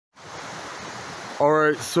All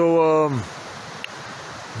right, so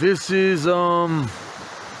this is the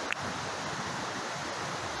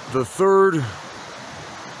third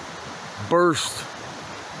burst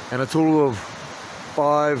and a total of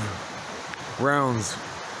 5 rounds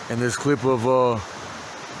in this clip of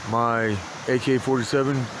my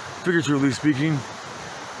AK-47, figuratively speaking,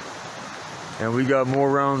 and we got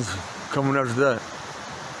more rounds coming after that.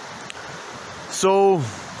 So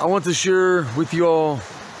I want to share with y'all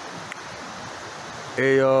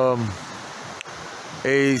a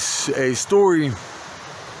story,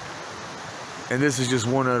 and this is just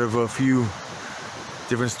one out of a few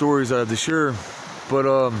different stories I have to share. But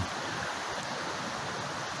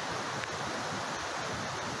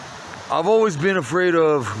I've always been afraid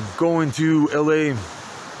of going to LA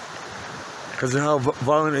because of how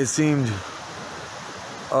violent it seemed.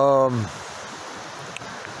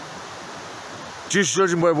 Just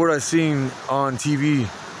judging by what I've seen on TV,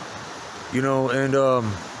 you know, and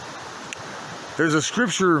there's a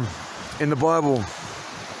scripture in the Bible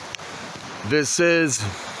that says,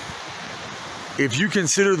 if you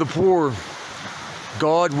consider the poor,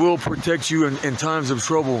 God will protect you in times of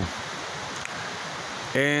trouble.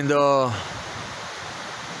 And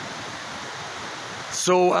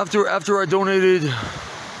so after I donated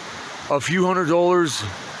a few $100s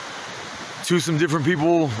to some different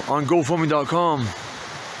people on GoFundMe.com,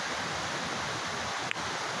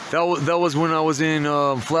 that was when I was in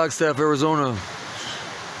Flagstaff, Arizona.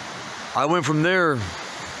 I went from there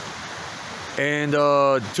and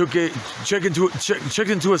checked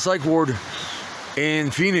into a psych ward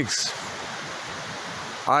in Phoenix.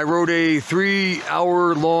 I rode a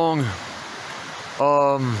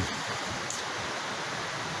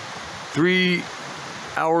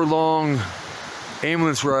 3-hour-long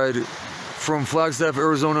ambulance ride from Flagstaff,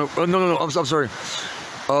 Arizona. I'm sorry.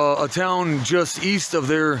 A town just east of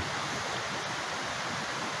there.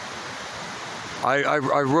 I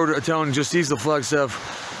rode a town just east of Flagstaff,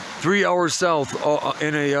 3 hours south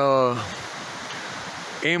in a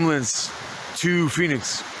ambulance to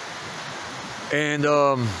Phoenix. And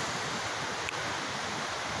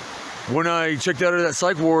when I checked out of that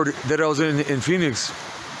psych ward that I was in Phoenix,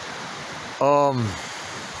 I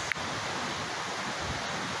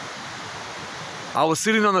was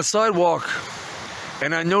sitting on the sidewalk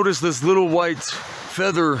and I noticed this little white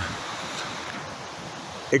feather.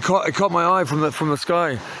 It caught my eye from the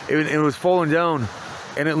sky. It was falling down,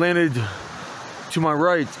 and it landed to my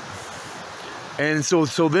right. And so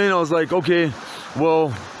then I was like, okay,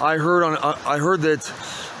 well, I heard that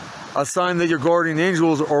a sign that your guardian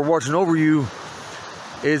angels are watching over you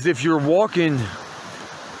is if you're walking,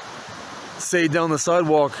 say, down the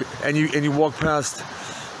sidewalk and you walk past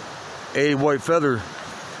a white feather.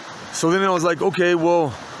 So then I was like, okay,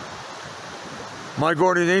 well, my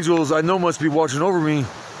guardian angels I know must be watching over me,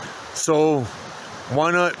 so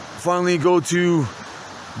why not finally go to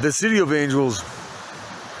the city of angels?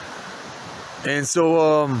 And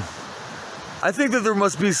so I think that there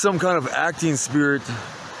must be some kind of acting spirit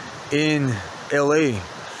in LA,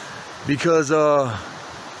 because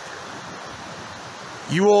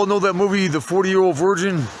you all know that movie, The 40-Year-Old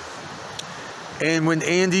Virgin, and when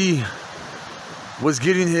Andy was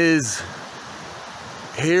getting his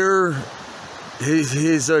hair,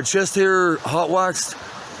 his chest hair hot waxed,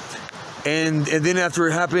 and then after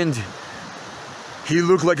it happened, he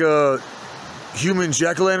looked like a human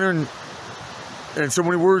jack-o'-lantern, in so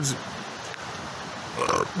many words.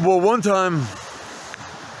 Well, one time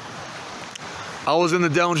I was in the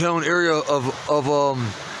downtown area of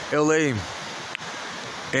LA,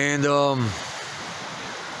 and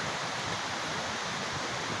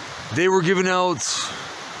they were giving out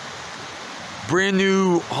brand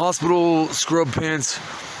new hospital scrub pants,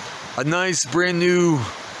 a nice brand new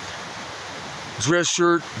dress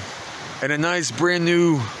shirt, and a nice brand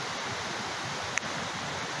new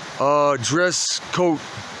dress coat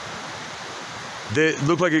that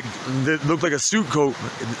looked like a suit coat.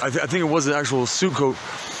 I think it was an actual suit coat.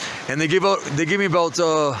 And they gave me about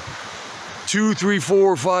 2, 3,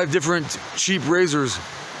 4, 5 different cheap razors.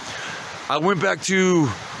 I went back to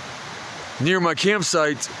near my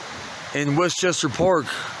campsite in Westchester Park,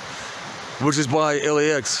 which is by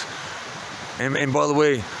LAX. And by the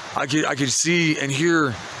way, I could see and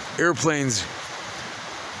hear airplanes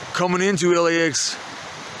coming into LAX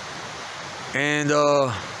and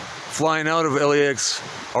flying out of LAX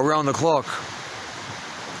around the clock.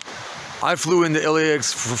 I flew into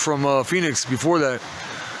LAX from Phoenix before that,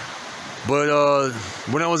 but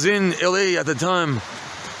when I was in LA at the time,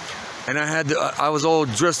 and I was all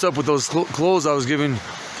dressed up with those clothes I was given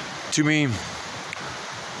to me,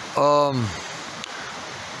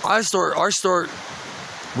 I start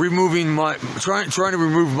removing trying to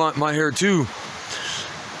remove my hair too.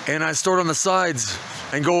 And I start on the sides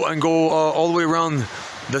and go all the way around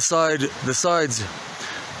the sides,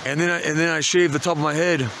 and then I shave the top of my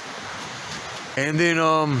head. And then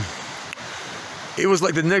it was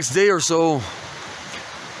like the next day or so,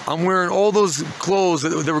 I'm wearing all those clothes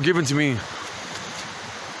that were given to me,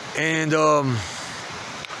 and I'm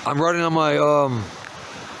riding on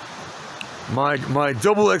my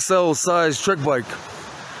double XL size trek bike.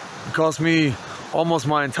 It cost me almost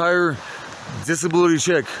my entire disability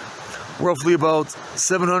check, roughly about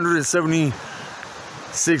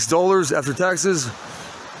 $776 after taxes.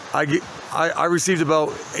 I received about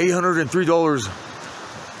 $803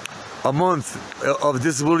 a month of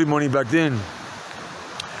disability money back then.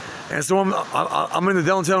 And so I'm in the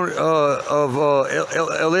downtown of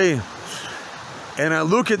LA, and I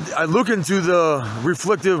look into the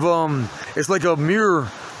reflective, it's like a mirror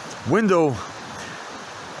window,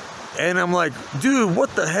 and I'm like, dude,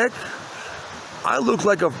 what the heck? I look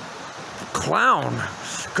like a clown,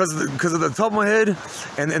 because of the top of my head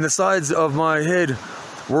and the sides of my head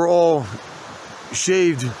were all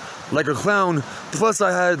shaved like a clown. Plus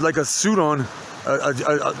I had like a suit on,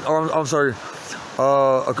 I'm sorry,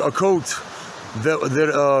 a coat that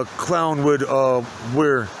a clown would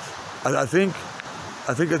wear. I think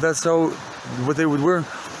that's what they would wear.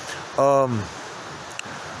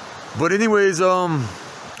 But anyways,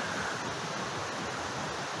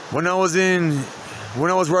 when I was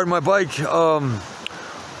riding my bike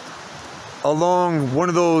along one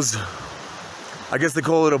of those, I guess they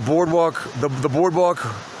call it a boardwalk, the boardwalk.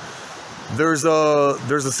 There's a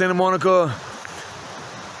Santa Monica,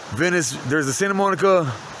 Venice. There's a Santa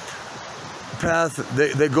Monica path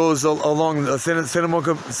that goes along Santa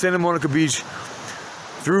Monica Beach,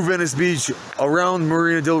 through Venice Beach, around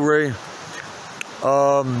Marina del Rey.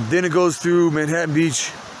 Then it goes through Manhattan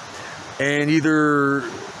Beach, and either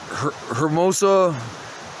Hermosa,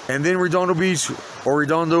 and then Redondo Beach, or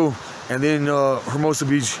Redondo, and then Hermosa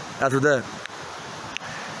Beach after that.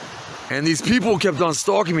 And these people kept on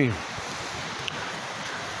stalking me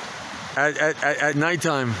at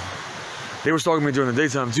nighttime. They were stalking me during the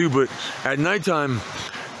daytime too, but at nighttime,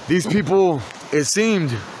 these people, it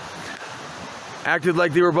seemed, acted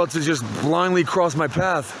like they were about to just blindly cross my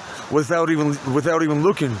path without even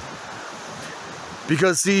looking.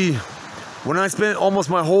 Because see, when I spent almost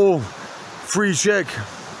my whole free check,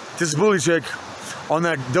 disability check, on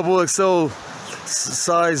that double XL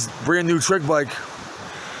size brand new trek bike,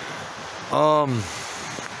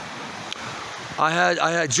 I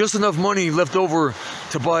had just enough money left over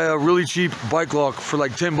to buy a really cheap bike lock for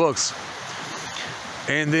like $10,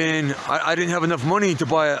 and then I didn't have enough money to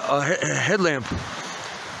buy a headlamp.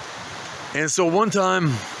 And so one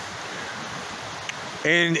time,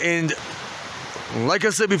 and like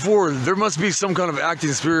I said before, there must be some kind of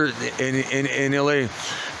acting spirit in LA,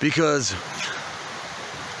 because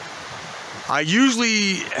I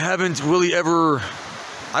usually haven't really ever,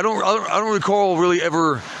 I don't recall really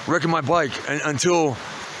ever wrecking my bike until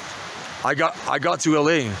I got to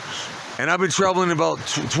LA. And I've been traveling about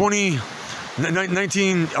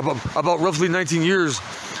 19, about roughly 19 years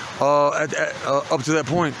up to that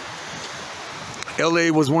point.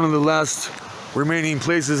 LA was one of the last remaining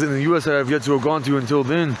places in the US that I've yet to have gone to until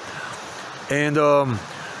then. And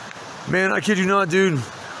man, I kid you not, dude,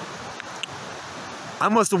 I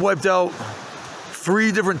must have wiped out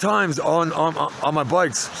 3 different times on my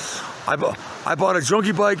bikes. I bought a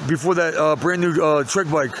junkie bike before that brand new trek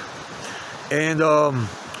bike, and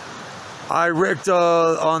I wrecked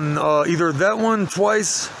on either that one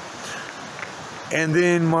twice, and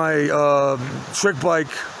then my trek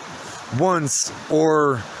bike once,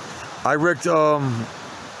 or I wrecked, yeah,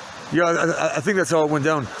 I think that's how it went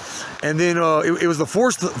down. And then it was the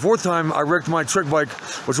fourth time I wrecked my trek bike,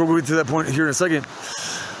 which we'll get to that point here in a second.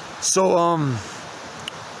 So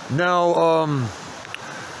now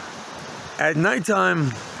at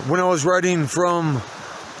nighttime, when I was riding from,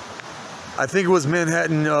 I think it was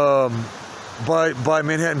Manhattan, by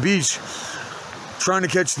Manhattan Beach, trying to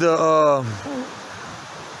catch the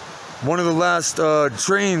one of the last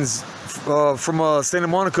trains from Santa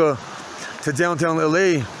Monica to downtown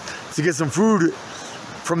LA to get some food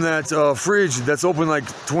from that fridge that's open like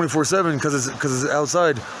 24/7 because it's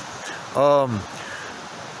outside.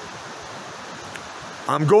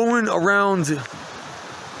 I'm going around.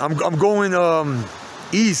 I'm going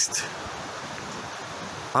east.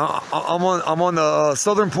 I'm on the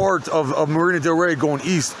southern part of Marina del Rey, going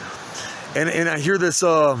east, and I hear this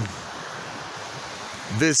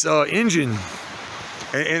engine,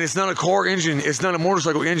 and it's not a car engine. It's not a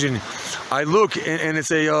motorcycle engine. I look, and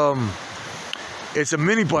it's It's a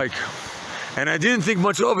mini bike, and I didn't think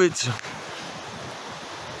much of it.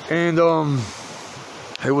 And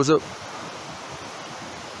hey, what's up?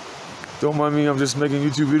 Don't mind me, I'm just making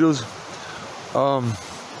YouTube videos.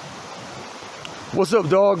 What's up,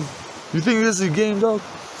 dog? You think this is a game, dog?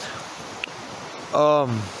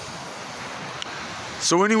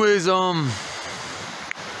 So anyways,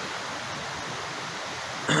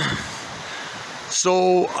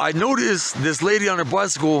 so I noticed this lady on her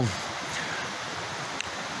bicycle.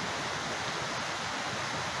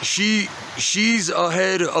 She's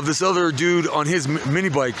ahead of this other dude on his mini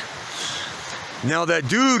bike. Now that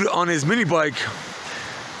dude on his mini bike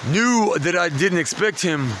knew that I didn't expect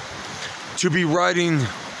him to be riding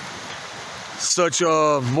such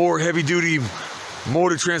a more heavy-duty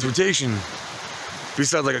mode of transportation,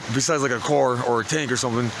 besides like a car or a tank or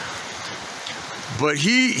something. But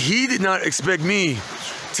he did not expect me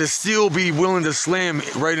to still be willing to slam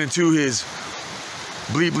right into his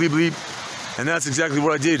bleep bleep bleep, and that's exactly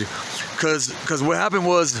what I did. Cause what happened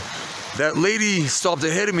was that lady stopped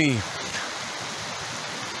ahead of me.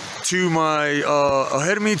 To my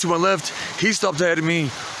left, he stopped ahead of me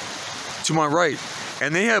to my right,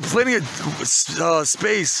 and they had plenty of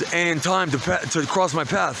space and time to cross my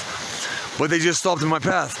path, but they just stopped in my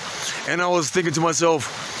path. And I was thinking to myself,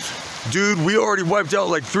 dude, we already wiped out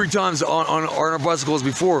like 3 times on our bicycles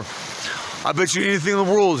before. I bet you anything in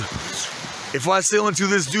the world, if I sail into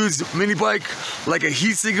this dude's mini bike like a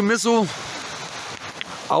heat-seeking missile,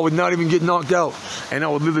 I would not even get knocked out, and I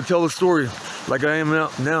would live to tell the story like I am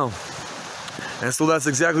now. And so that's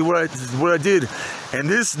exactly what I did. And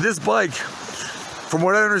this bike, from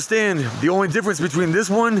what I understand, the only difference between this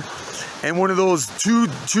one and one of those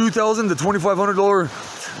 $2,000 to $2,500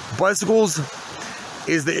 bicycles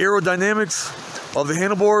is the aerodynamics of the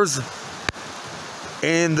handlebars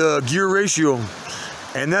and the gear ratio.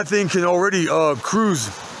 And that thing can already cruise,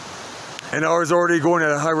 and ours is already going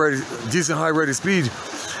at a decent high rate of speed.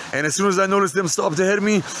 And as soon as I noticed them stopped ahead of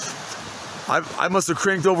me, I must have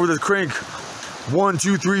cranked over the crank 1,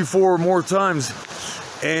 2, 3, 4 more times,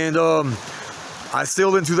 and I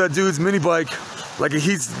sailed into that dude's mini bike like a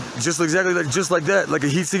just like that, like a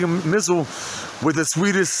heat-seeking missile, with the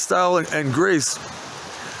sweetest style and grace,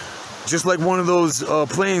 just like one of those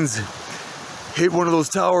planes hit one of those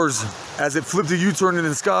towers as it flipped a U-turn in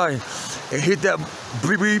the sky and hit that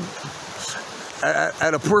bleep bleep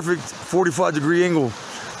at a perfect 45-degree angle.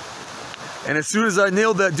 And as soon as I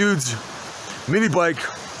nailed that dude's mini bike,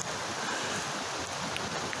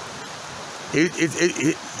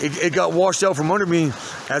 it got washed out from under me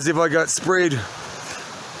as if I got sprayed with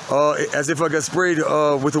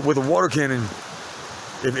a water cannon,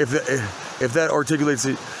 if that articulates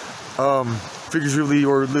it, figuratively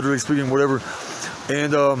or literally speaking, whatever.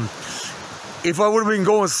 And if I would have been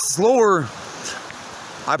going slower,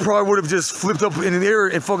 I probably would have just flipped up in the air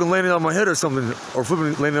and fucking landed on my head or something,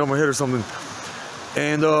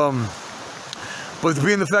 And but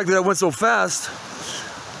being the fact that I went so fast,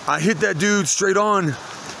 I hit that dude straight on,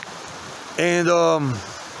 and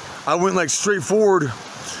I went like straight forward,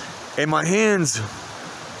 and my hands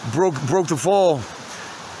broke the fall,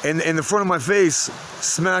 and the front of my face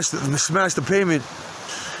smashed the pavement,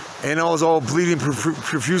 and I was all bleeding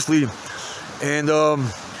profusely. And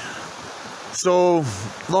so,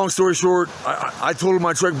 long story short, I totaled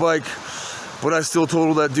my trek bike, but I still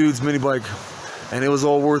totaled that dude's mini bike, and it was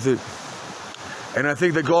all worth it. And I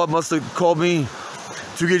think that God must have called me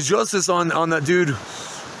to get justice on that dude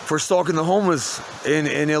for stalking the homeless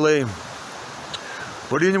in LA.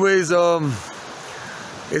 But anyways,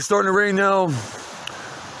 it's starting to rain now.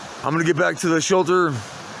 I'm gonna get back to the shelter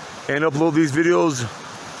and upload these videos,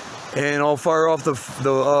 and I'll fire off the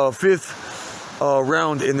 5th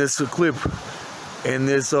round in this clip, in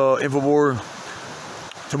this info board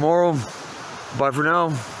tomorrow. Bye for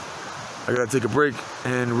now. I gotta take a break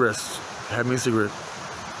and rest. Have me a cigarette.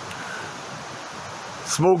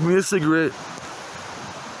 Smoke me a cigarette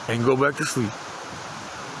and go back to sleep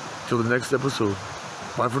till the next episode.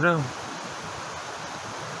 Bye for now.